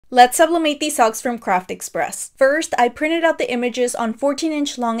Let's sublimate these socks from Craft Express. First, I printed out the images on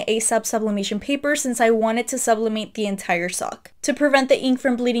 14-inch long ASAP sublimation paper since I wanted to sublimate the entire sock. To prevent the ink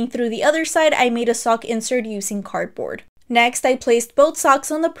from bleeding through the other side, I made a sock insert using cardboard. Next, I placed both socks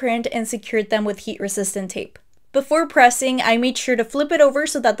on the print and secured them with heat-resistant tape. Before pressing, I made sure to flip it over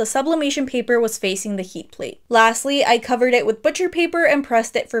so that the sublimation paper was facing the heat plate. Lastly, I covered it with butcher paper and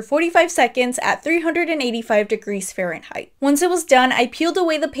pressed it for 45 seconds at 385 degrees Fahrenheit. Once it was done, I peeled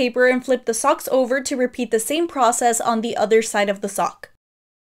away the paper and flipped the socks over to repeat the same process on the other side of the sock.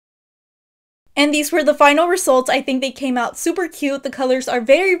 And these were the final results. I think they came out super cute. The colors are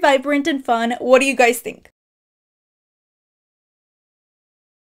very vibrant and fun. What do you guys think?